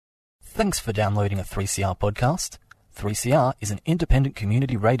Thanks for downloading a 3CR podcast. 3CR is an independent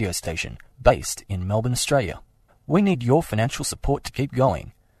community radio station based in Melbourne, Australia. We need your financial support to keep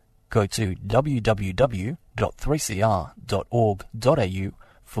going. Go to www.3cr.org.au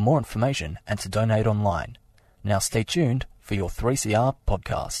for more information and to donate online. Now stay tuned for your 3CR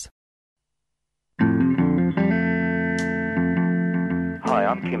podcast. Hi,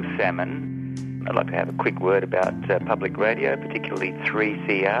 I'm Kim Salmon. I'd like to have a quick word about public radio, particularly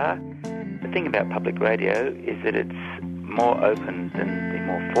 3CR. The thing about public radio is that it's more open than the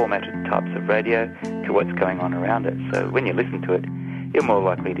more formatted types of radio to what's going on around it. So when you listen to it, you're more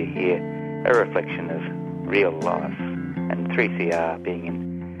likely to hear a reflection of real life. And 3CR, being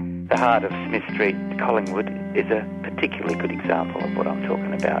in the heart of Smith Street, Collingwood, is a particularly good example of what I'm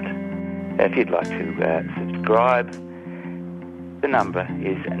talking about. If you'd like to subscribe, the number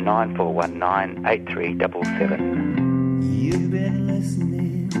is 9419 8377. You've been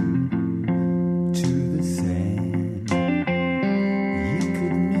listening to the sand. You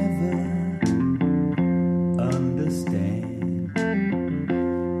could never understand.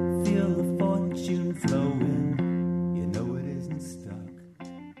 Feel the fortune flowing. You know it isn't stuck.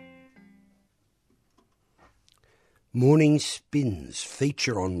 Morning Spins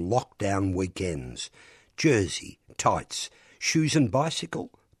feature on lockdown weekends. Jersey, tights, shoes and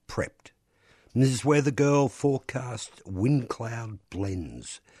bicycle, prepped. Mrs. Weather Girl forecast wind cloud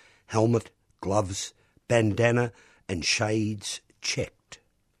blends. Helmet, gloves, bandana and shades checked.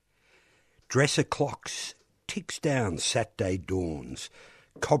 Dresser clocks, ticks down Saturday dawns.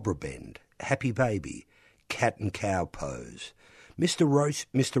 Cobra Bend, happy baby, cat and cow pose. Mr.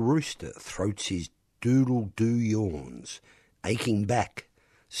 Rooster throats his doodle-doo yawns. Aching back,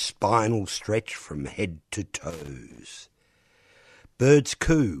 spinal stretch from head to toes. Birds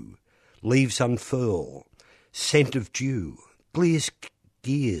coo, leaves unfurl, scent of dew,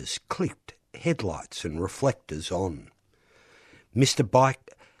 gears clicked, headlights and reflectors on. Mr.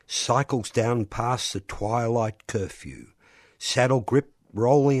 Bike cycles down past the twilight curfew, saddle grip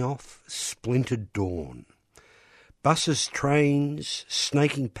rolling off splintered dawn. Buses, trains,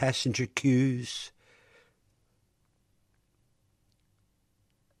 snaking passenger queues,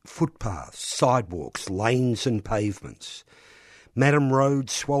 footpaths, sidewalks, lanes and pavements. Madam Road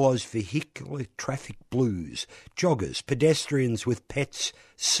swallows vehicular traffic blues, joggers, pedestrians with pets,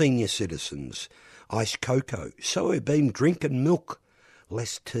 senior citizens, iced cocoa, soybean drink and milk,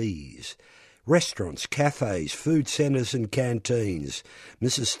 less teas, restaurants, cafes, food centres and canteens.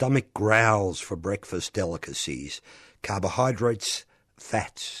 Mrs. Stomach growls for breakfast delicacies, carbohydrates,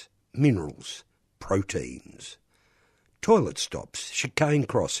 fats, minerals, proteins. Toilet stops, chicane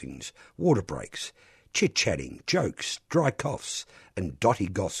crossings, water breaks, chit-chatting, jokes, dry coughs, and dotty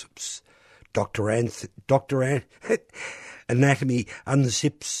gossips. Anatomy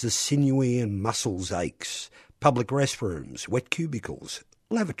unzips the sinewy and muscles aches. Public restrooms, wet cubicles,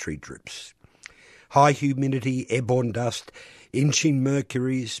 lavatory drips. High humidity, airborne dust, inching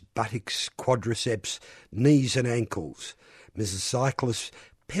mercuries, buttocks, quadriceps, knees and ankles. Mrs. Cyclist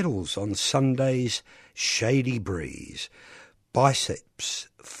pedals on Sundays, shady breeze. Biceps,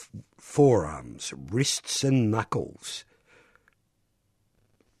 forearms, wrists and knuckles.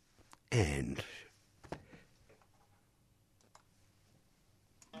 And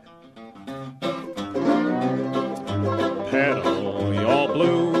pedal your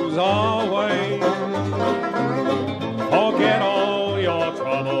blues away. Forget all your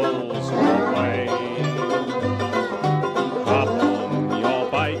troubles away. Hop on your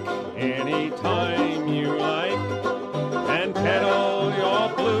bike anytime you like and pedal your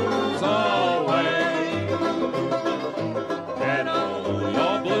blues away. Pedal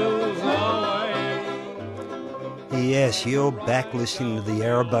your blues away. yes, you're back listening to the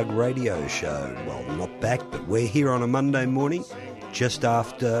Arabug Radio Show. Well, not back, but we're here on a Monday morning just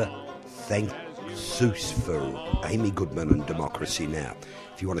after Thank Zeus for Amy Goodman and Democracy Now!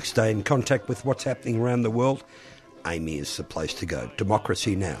 If you want to stay in contact with what's happening around the world, Amy is the place to go.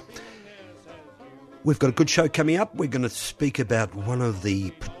 Democracy Now! We've got a good show coming up. We're going to speak about one of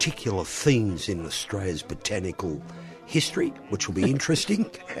the particular themes in Australia's botanical history, which will be interesting.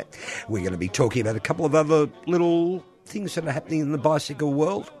 We're going to be talking about a couple of other little things that are happening in the bicycle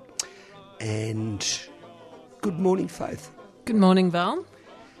world. And good morning, Faith. Good morning, Val.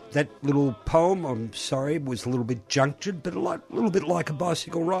 That little poem, I'm sorry, was a little bit junctured, but a little bit like a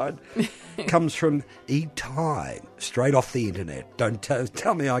bicycle ride. Comes from E. Time, straight off the internet. Don't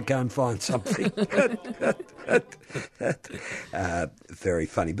tell me I can't find something. Very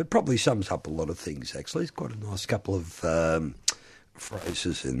funny, but probably sums up a lot of things, actually. It's quite a nice couple of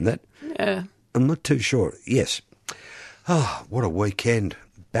phrases in that. Yeah. I'm not too sure. Yes. Oh, what a weekend.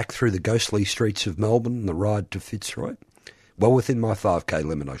 back through the ghostly streets of Melbourne and the ride to Fitzroy. Well within my 5K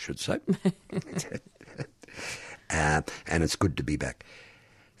limit, I should say. And it's good to be back.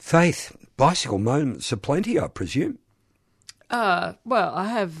 Faith, bicycle moments aplenty, I presume. Well,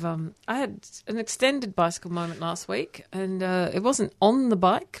 I had an extended bicycle moment last week, and it wasn't on the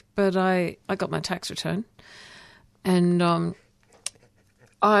bike, but I got my tax return, and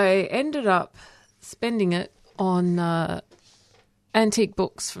I ended up spending it on antique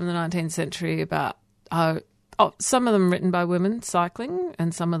books from the 19th century about some of them written by women cycling,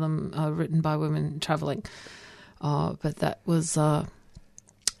 and some of them written by women travelling. But that was a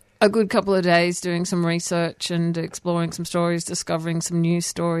good couple of days doing some research and exploring some stories, discovering some new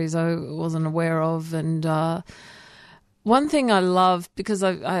stories I wasn't aware of. And one thing I love, because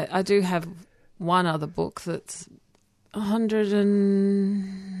I do have one other book that's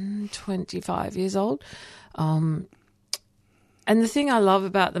 125 years old. And the thing I love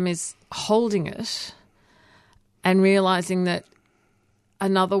about them is holding it and realising that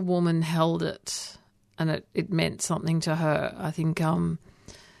another woman held it and it meant something to her. I think,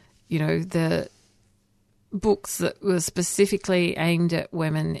 the books that were specifically aimed at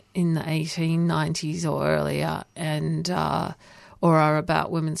women in the 1890s or earlier and or are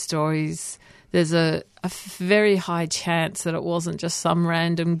about women's stories, there's a very high chance that it wasn't just some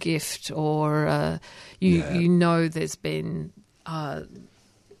random gift or there's been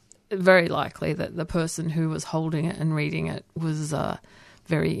very likely that the person who was holding it and reading it was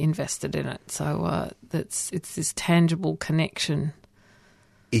very invested in it. So it's this tangible connection.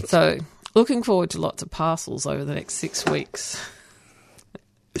 So looking forward to lots of parcels over the next 6 weeks.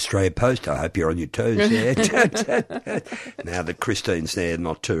 Australia Post, I hope you're on your toes there. Now that Christine's there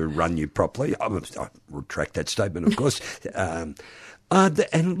not to run you properly, I retract that statement, of course. And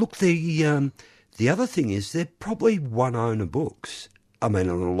look, the other thing is they're probably one-owner books. I mean,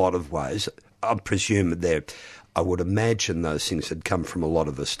 in a lot of ways. I presume I would imagine those things had come from a lot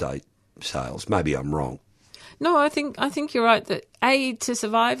of estate sales. Maybe I'm wrong. No, I think you're right that to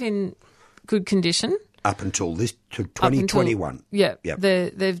survive in good condition. Up until 2021. Yep.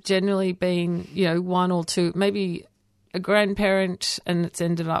 They've generally been, one or two, maybe a grandparent, and it's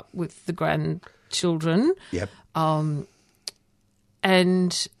ended up with the grandchildren. Yep.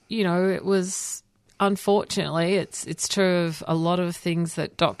 And, it was, unfortunately, it's true of a lot of things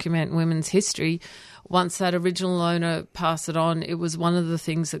that document women's history. Once that original owner passed it on, it was one of the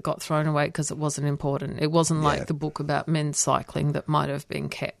things that got thrown away because it wasn't important. It wasn't like the book about men's cycling that might have been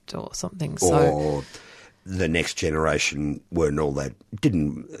kept or something. Or the next generation weren't all that.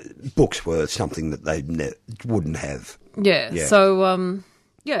 Books were something that they wouldn't have. Yeah. So,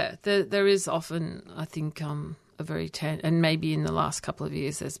 there is often, I think, a very and maybe in the last couple of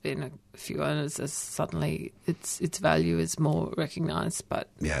years there's been a few owners as suddenly its value is more recognised. But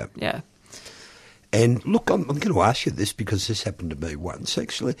yeah. And look, I'm going to ask you this because this happened to me once,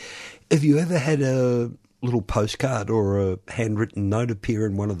 actually. Have you ever had a little postcard or a handwritten note appear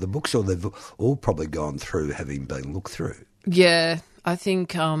in one of the books, or they've all probably gone through having been looked through? Yeah, I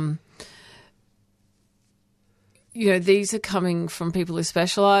think, these are coming from people who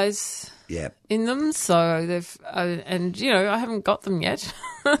specialise in them. So they've, I haven't got them yet.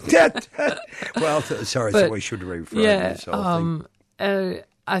 Well, sorry, so we should reframe this whole thing.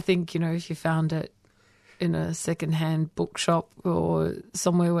 I think, if you found it in a second-hand bookshop or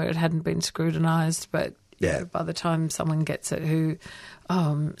somewhere where it hadn't been scrutinised, but by the time someone gets it who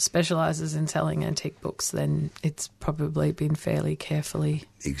specialises in selling antique books, then it's probably been fairly carefully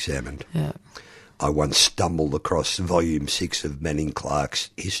examined. Yeah. I once stumbled across Volume 6 of Manning Clark's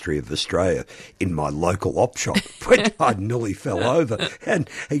History of Australia in my local op shop, which I nearly fell over. And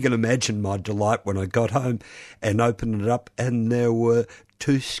you can imagine my delight when I got home and opened it up, and there were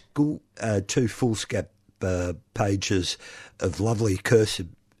two foolscap pages of lovely cursive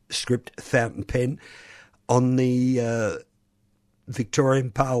script fountain pen on the Victorian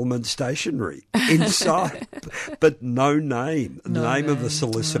Parliament stationery inside, but no name. The name of the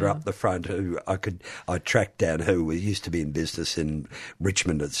solicitor up the front who I tracked down, who used to be in business in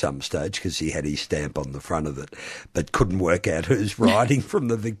Richmond at some stage because he had his stamp on the front of it, but couldn't work out whose writing from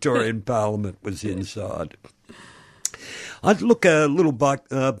the Victorian Parliament was inside. I'd look a little bike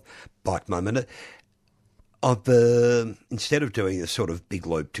moment. I've instead of doing a sort of big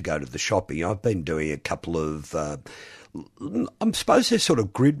loop to go to the shopping, I've been doing a couple of I suppose they're sort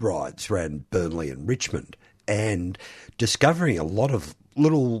of grid rides around Burnley and Richmond, and discovering a lot of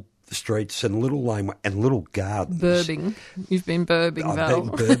little streets and little lane and little gardens. Burbing. You've been burbing, Val.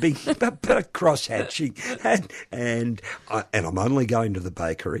 I've been burbing, but cross-hatching, and I'm only going to the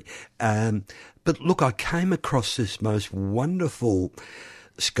bakery. But look, I came across this most wonderful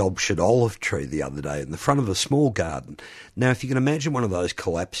sculptured olive tree the other day in the front of a small garden. Now, if you can imagine one of those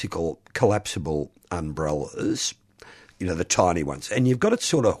collapsible umbrellas, you know, the tiny ones, and you've got it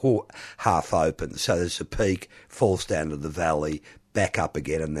sort of half open, so there's a peak, falls down to the valley, back up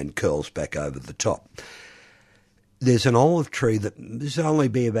again, and then curls back over the top. There's an olive tree that is only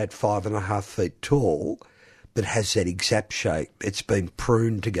be about 5.5 feet tall, but has that exact shape. It's been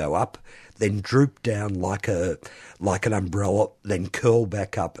pruned to go up, then droop down like an umbrella, then curl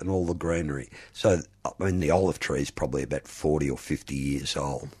back up, and all the greenery. So, I mean, the olive tree is probably about 40 or 50 years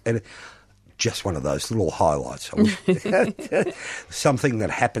old. And just one of those little highlights. Something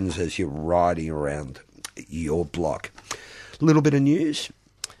that happens as you're riding around your block. A little bit of news.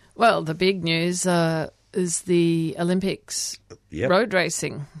 Well, the big news is the Olympics road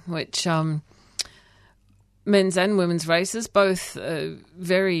racing, which men's and women's races, both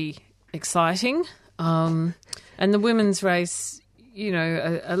very exciting. And the women's race, you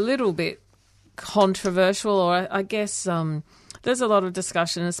know, a little bit controversial, or I guess there's a lot of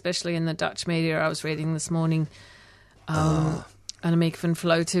discussion, especially in the Dutch media. I was reading this morning, Annemiek van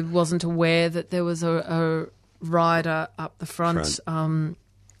Vleuten wasn't aware that there was a rider up the front.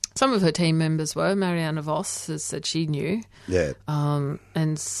 Some of her team members were. Marianne Vos has said she knew. Yeah.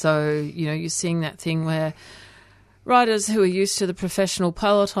 And so, you know, you're seeing that thing where riders who are used to the professional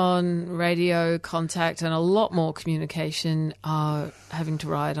peloton, radio, contact, and a lot more communication are having to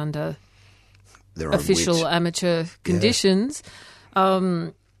ride under Their official amateur conditions.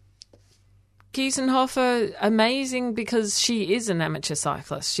 Kiesenhofer, amazing because she is an amateur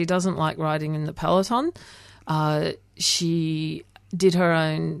cyclist. She doesn't like riding in the peloton. She did her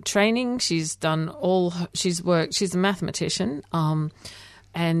own training. She's worked. She's a mathematician,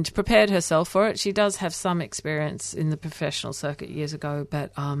 and prepared herself for it. She does have some experience in the professional circuit years ago,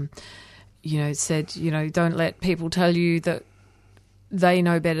 but you know, said, you know, don't let people tell you that they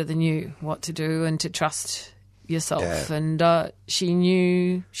know better than you what to do, and to trust yourself. Yeah. And she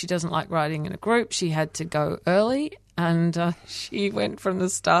knew she doesn't like riding in a group. She had to go early, and she went from the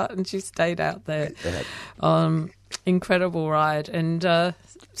start, and she stayed out there. Incredible ride, and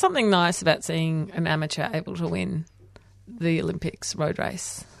something nice about seeing an amateur able to win the Olympics road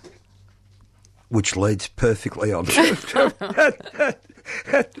race. Which leads perfectly on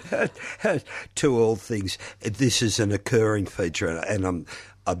to all things. This is an occurring feature, and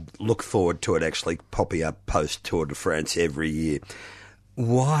I look forward to it actually popping up post Tour de France every year.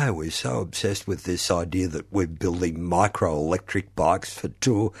 Why are we so obsessed with this idea that we're building micro-electric bikes for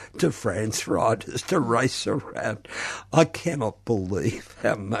Tour de France riders to race around? I cannot believe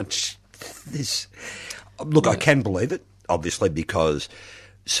how much this... Look, I can believe it, obviously, because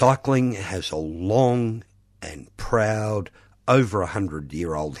cycling has a long and proud, over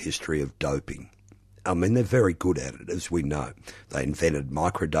 100-year-old history of doping. I mean, they're very good at it, as we know. They invented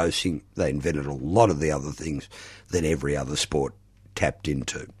microdosing. They invented a lot of the other things that every other sport tapped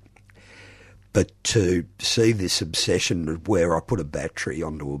into. But to see this obsession where I put a battery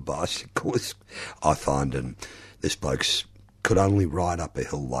onto a bicycle, I find, and this bloke's could only ride up a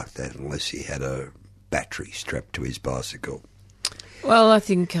hill like that unless he had a battery strapped to his bicycle. Well, I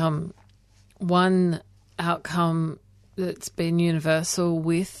think one outcome that's been universal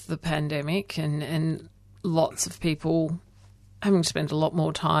with the pandemic and lots of people having to spend a lot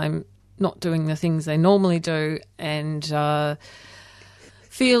more time not doing the things they normally do and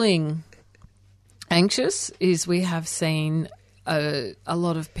feeling anxious is we have seen a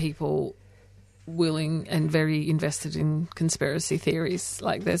lot of people willing and very invested in conspiracy theories.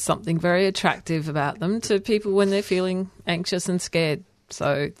 Like there's something very attractive about them to people when they're feeling anxious and scared.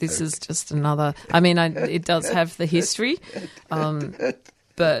 So this is just another... I mean, it does have the history,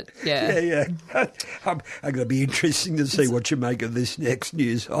 but yeah. Yeah. I'm going to be interesting to see what you make of this next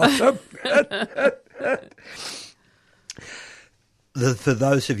news item. For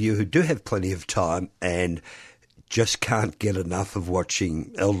those of you who do have plenty of time and just can't get enough of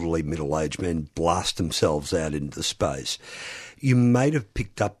watching elderly middle-aged men blast themselves out into space, you may have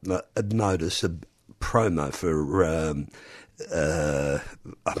picked up a notice, a promo for...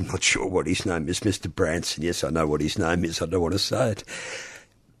 I'm not sure what his name is, Mr. Branson. Yes, I know what his name is. I don't want to say it.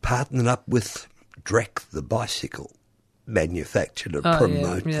 Partnered up with Drek, the bicycle manufacturer, to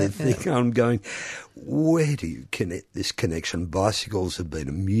promote their thing. Yeah. I'm going, where do you connect this connection? Bicycles have been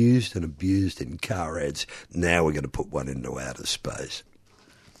amused and abused in car ads. Now we're going to put one into outer space.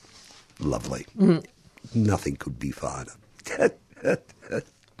 Lovely. Mm. Nothing could be finer.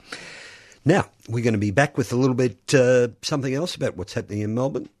 Now, we're going to be back with a little bit something else about what's happening in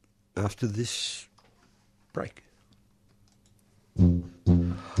Melbourne after this break. 3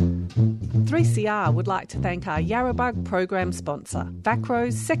 3CR would like to thank our Yarrabug program sponsor,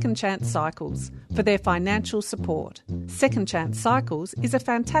 Vacro's Second Chance Cycles, for their financial support. Second Chance Cycles is a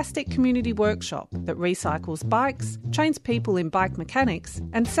fantastic community workshop that recycles bikes, trains people in bike mechanics,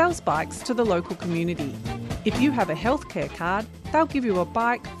 and sells bikes to the local community. If you have a healthcare card, they'll give you a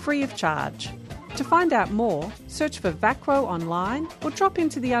bike free of charge. To find out more, search for Vacro online or drop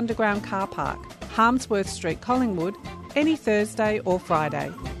into the underground car park, Harmsworth Street, Collingwood, any Thursday or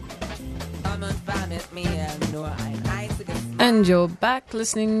Friday. And you're back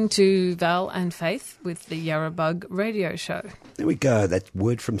listening to Val and Faith with the Yarrabug radio show. There we go. That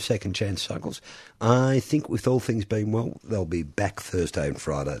word from Second Chance Cycles. I think with all things being well, they'll be back Thursday and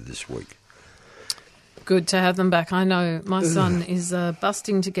Friday this week. Good to have them back. I know my son is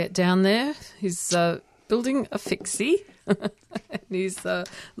busting to get down there. He's building a fixie and he's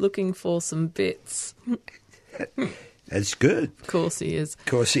looking for some bits. That's good. Of course he is. Of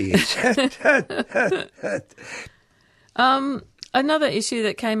course he is. Another issue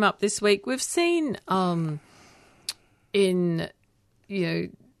that came up this week, we've seen in, a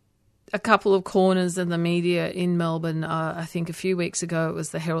couple of corners of the media in Melbourne. I think a few weeks ago it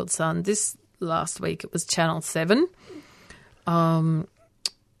was the Herald Sun. This last week it was Channel 7.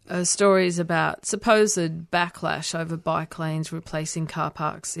 Stories about supposed backlash over bike lanes replacing car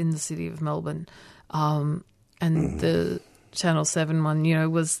parks in the city of Melbourne. And the Channel 7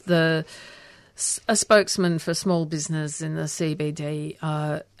 one, was a spokesman for small business in the CBD.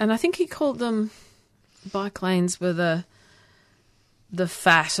 And I think he called them bike lanes were the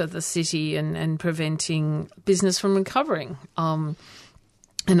fat of the city and preventing business from recovering. And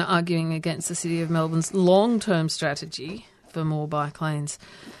arguing against the City of Melbourne's long-term strategy for more bike lanes.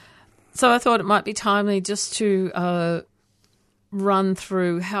 So I thought it might be timely just to run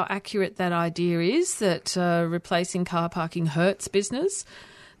through how accurate that idea is, that replacing car parking hurts business.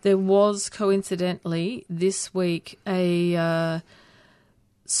 There was, coincidentally, this week a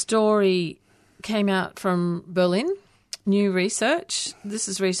story came out from Berlin, new research. This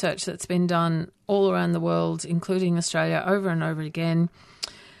is research that's been done all around the world, including Australia, over and over again,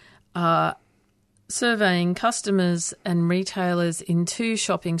 surveying customers and retailers in 2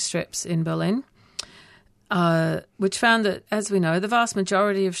 shopping strips in Berlin, which found that, as we know, the vast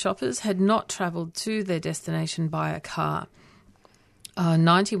majority of shoppers had not travelled to their destination by a car.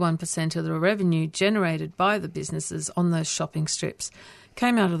 91% of the revenue generated by the businesses on those shopping strips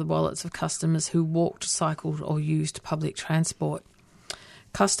came out of the wallets of customers who walked, cycled or used public transport.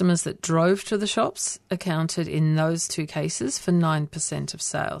 Customers that drove to the shops accounted in those 2 cases for 9% of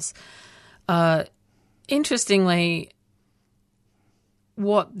sales. Interestingly,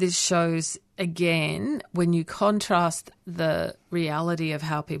 what this shows, again, when you contrast the reality of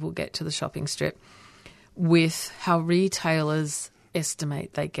how people get to the shopping strip with how retailers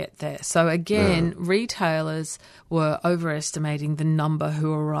estimate they get there. So again, retailers were overestimating the number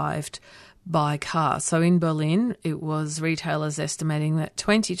who arrived by car. So in Berlin, it was retailers estimating that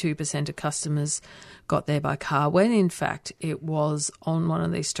 22% of customers got there by car, when in fact it was on one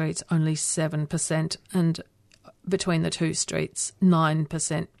of these streets only 7%, and between the 2 streets,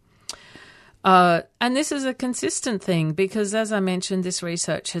 9%. And this is a consistent thing because, as I mentioned, this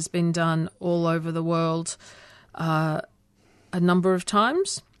research has been done all over the world a number of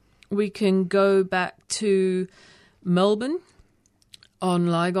times. We can go back to Melbourne on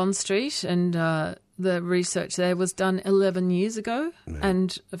Lygon Street, and the research there was done 11 years ago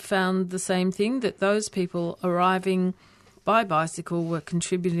and found the same thing, that those people arriving by bicycle were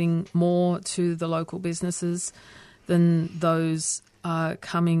contributing more to the local businesses than those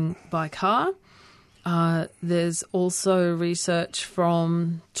coming by car. There's also research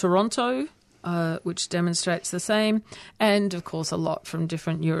from Toronto, which demonstrates the same, and, of course, a lot from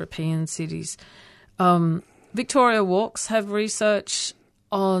different European cities. Victoria Walks have research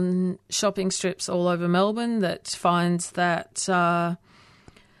on shopping strips all over Melbourne that finds that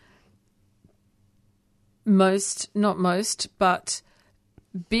but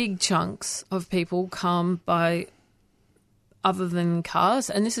big chunks of people come by other than cars,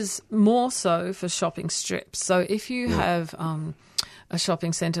 and this is more so for shopping strips. So if you have a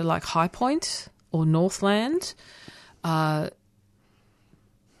shopping centre like High Point or Northland,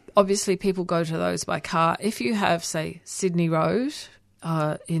 obviously people go to those by car. If you have, say, Sydney Road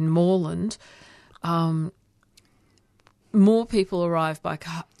in Moreland, more people arrive by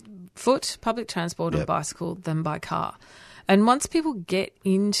foot, public transport or bicycle than by car. And once people get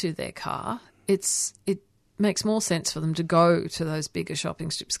into their car, it makes more sense for them to go to those bigger shopping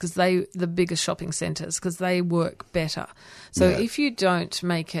strips, the bigger shopping centres, because they work better. So if you don't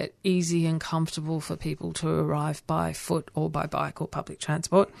make it easy and comfortable for people to arrive by foot or by bike or public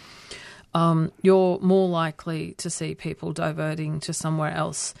transport, you're more likely to see people diverting to somewhere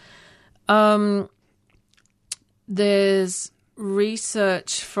else. There's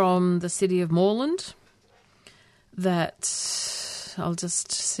research from the city of Moreland that I'll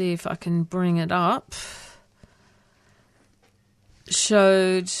just see if I can bring it up.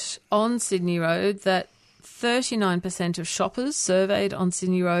 Showed on Sydney Road that 39% of shoppers surveyed on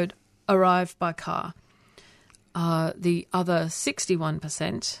Sydney Road arrived by car. The other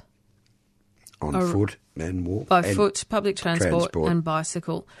 61% on foot and walk. By foot, public transport and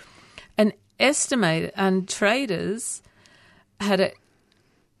bicycle. And traders had it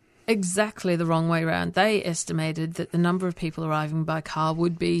exactly the wrong way around. They estimated that the number of people arriving by car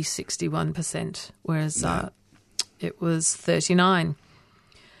would be 61%, whereas it was 39%.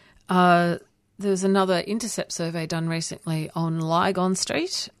 There was another Intercept survey done recently on Lygon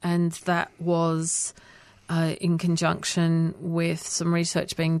Street, and that was in conjunction with some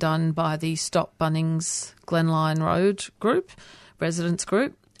research being done by the Stop Bunnings Glenlyon Road group, residents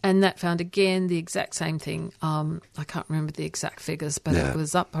group, and that found again the exact same thing. I can't remember the exact figures, but it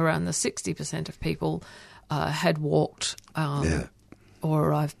was up around the 60% of people had walked or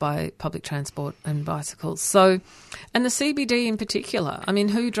arrived by public transport and bicycles. So, and the CBD in particular. I mean,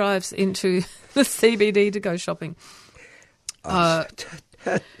 who drives into the CBD to go shopping?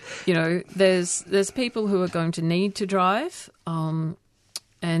 You know, there's people who are going to need to drive,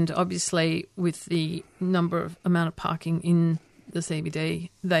 and obviously with the amount of parking in the CBD,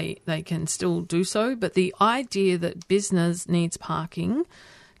 they can still do so. But the idea that business needs parking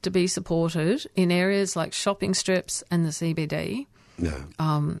to be supported in areas like shopping strips and the CBD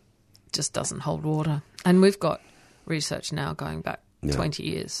just doesn't hold water. And we've got research now going back 20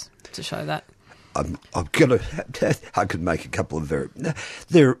 years to show that. I could make a couple of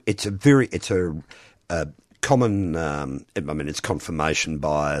it's a common, it's confirmation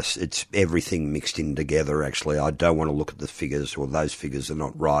bias. It's everything mixed in together, actually. I don't want to look at the figures, or those figures are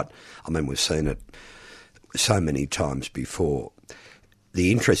not right. I mean, we've seen it so many times before.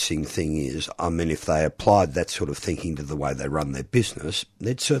 The interesting thing is, if they applied that sort of thinking to the way they run their business,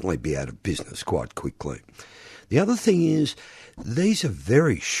 they'd certainly be out of business quite quickly. The other thing is, these are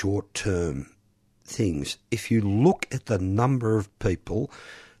very short-term things. If you look at the number of people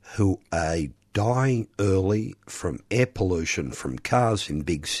who are dying early from air pollution from cars in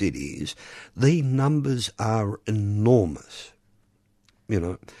big cities, the numbers are enormous. You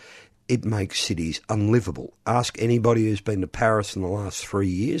know, it makes cities unlivable. Ask anybody who's been to Paris in the last 3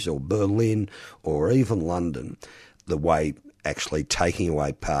 years, or Berlin, or even London, the way actually taking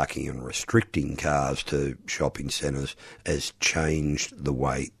away parking and restricting cars to shopping centres has changed the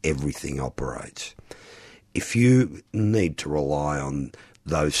way everything operates. If you need to rely on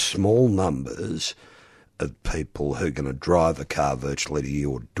those small numbers of people who are going to drive a car virtually to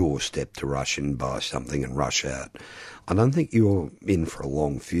your doorstep to rush in, buy something and rush out, I don't think you're in for a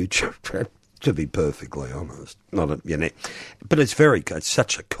long future, to be perfectly honest. But it's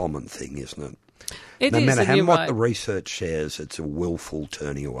such a common thing, isn't it? No matter how much the research shares, it's a willful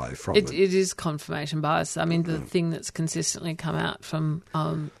turning away from it. It is confirmation bias. I mean, the thing that's consistently come out from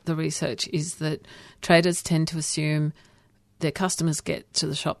the research is that traders tend to assume their customers get to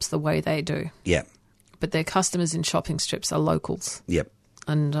the shops the way they do. Yeah. But their customers in shopping strips are locals. Yep.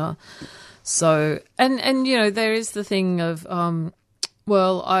 And and you know, there is the thing of,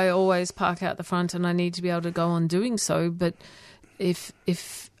 well, I always park out the front and I need to be able to go on doing so. But if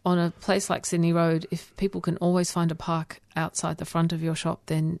on a place like Sydney Road, if people can always find a park outside the front of your shop,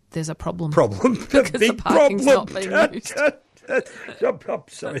 then there's a problem. Because the parking's not being used. I'm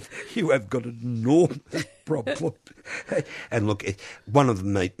sorry, you have got an enormous problem. And look, one of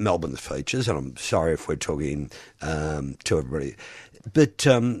Melbourne's features, and I'm sorry if we're talking to everybody, but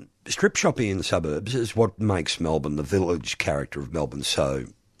strip shopping in the suburbs is what makes Melbourne, the village character of Melbourne, so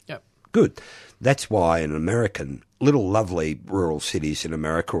good. That's why in American, little lovely rural cities in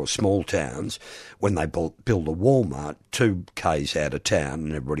America, or small towns, when they build a Walmart 2 k's out of town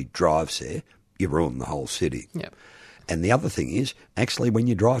and everybody drives there, you ruin the whole city. Yep. And the other thing is, actually, when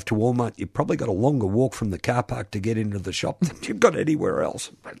you drive to Walmart, you've probably got a longer walk from the car park to get into the shop than you've got anywhere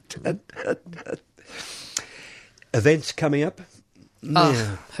else. Events coming up?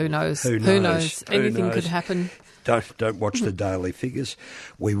 Oh, who knows? Who knows? Anything could happen. Don't watch the daily figures.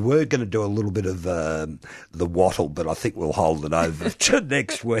 We were going to do a little bit of the wattle, but I think we'll hold it over to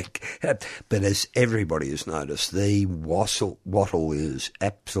next week. But as everybody has noticed, the wattle is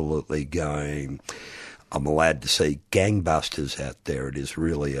absolutely going. I'm allowed to see gangbusters out there. It is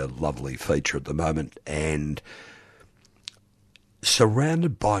really a lovely feature at the moment, and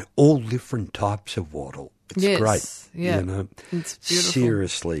surrounded by all different types of wattle. It's Yes, great. yeah. You know, It's beautiful.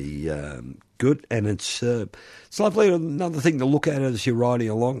 seriously good, and it's lovely. Another thing to look at as you're riding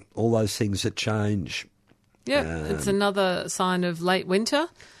along, all those things that change. Yeah, it's another sign of late winter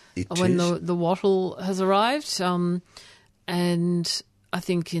It when is. the wattle has arrived. And I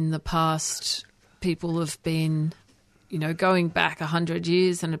think in the past, people have been, going back 100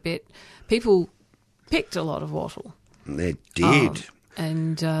 years and a bit, people picked a lot of wattle. They did.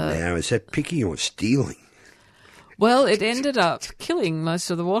 And, Now, is that picking or stealing? well, it ended up killing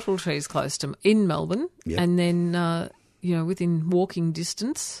most of the wattle trees close to in Melbourne, Yep. and then, within walking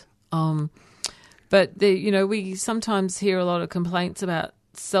distance. But, we sometimes hear a lot of complaints about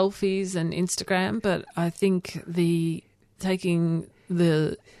selfies and Instagram, but I think taking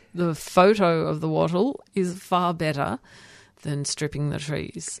the photo of the wattle is far better than stripping the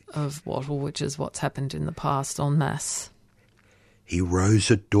trees of wattle, which is what's happened in the past en masse. He rose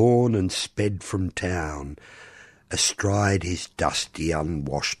at dawn and sped from town, astride his dusty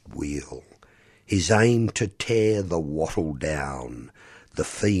unwashed wheel, his aim to tear the wattle down, the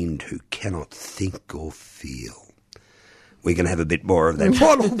fiend who cannot think or feel. We're going to have a bit more of that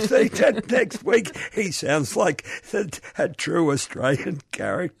wattle thing next week. He sounds like a true Australian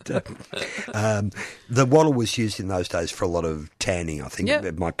character. The wattle was used in those days for a lot of tanning, I think. Yep.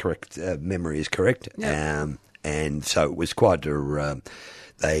 If my correct memory is correct. Yep. And so it was quite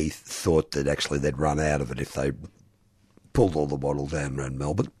they thought that actually they'd run out of it if they pulled all the wattle down around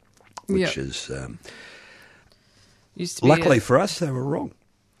Melbourne, which Yep. is... Used to be luckily for us, they were wrong.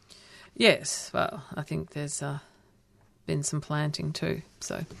 yes, well, I think there's been some planting too,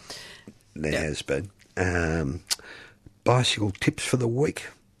 so... There has been. Bicycle tips for the week.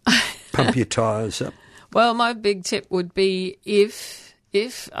 Pump your tyres up. Well, my big tip would be if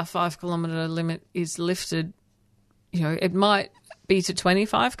a 5 kilometre limit is lifted, it might be to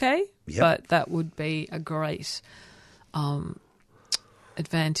 25k, Yep. but that would be a great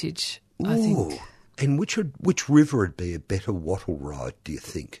advantage, I think. And which river would be a better wattle ride, do you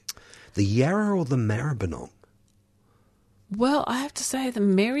think? The Yarra or the Maribyrnong? Well, I have to say the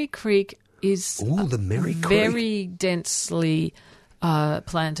Merry Creek is The Merry Creek. very densely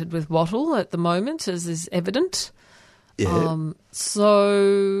planted with wattle at the moment, as is evident. Yeah.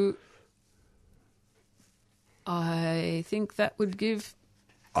 So I think that would give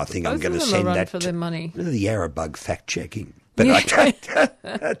I think both I'm going of to them a send run that for to their money. the Yarra Bug fact checking. But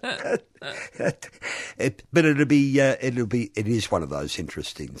but it is one of those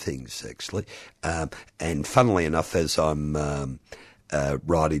interesting things actually. And funnily enough, as I'm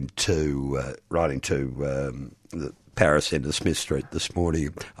riding to the Paris end of Smith Street this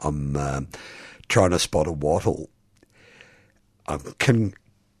morning, I'm trying to spot a wattle. I can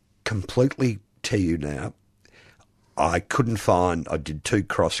completely tell you now, I did 2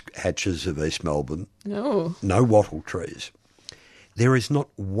 cross hatches of East Melbourne, No. no wattle trees. There is not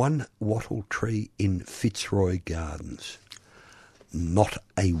one wattle tree in Fitzroy Gardens. Not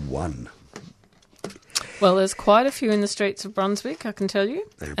a one. Well, there's quite a few in the streets of Brunswick, I can tell you,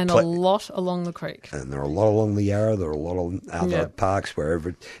 and a lot along the creek. And there are a lot along the Yarra, there are a lot on other Yeah. parks,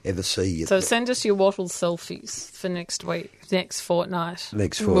 wherever ever see you. So send us your wattle selfies for next fortnight.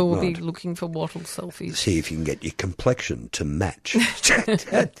 Next We'll fortnight. be looking for wattle selfies. See if you can get your complexion to match.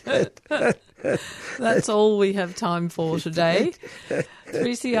 That's all we have time for today.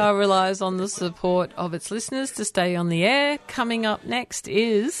 3CR relies on the support of its listeners to stay on the air. Coming up next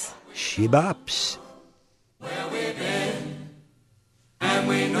is... Shib-ups.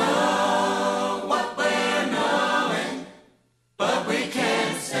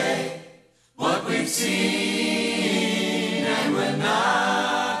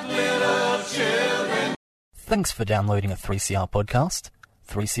 Thanks for downloading a 3CR podcast.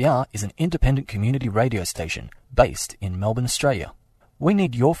 3CR is an independent community radio station based in Melbourne, Australia. We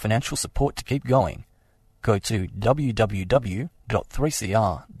need your financial support to keep going. Go to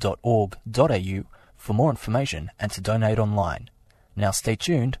www.3cr.org.au for more information and to donate online. Now stay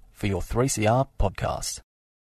tuned for your 3CR podcast.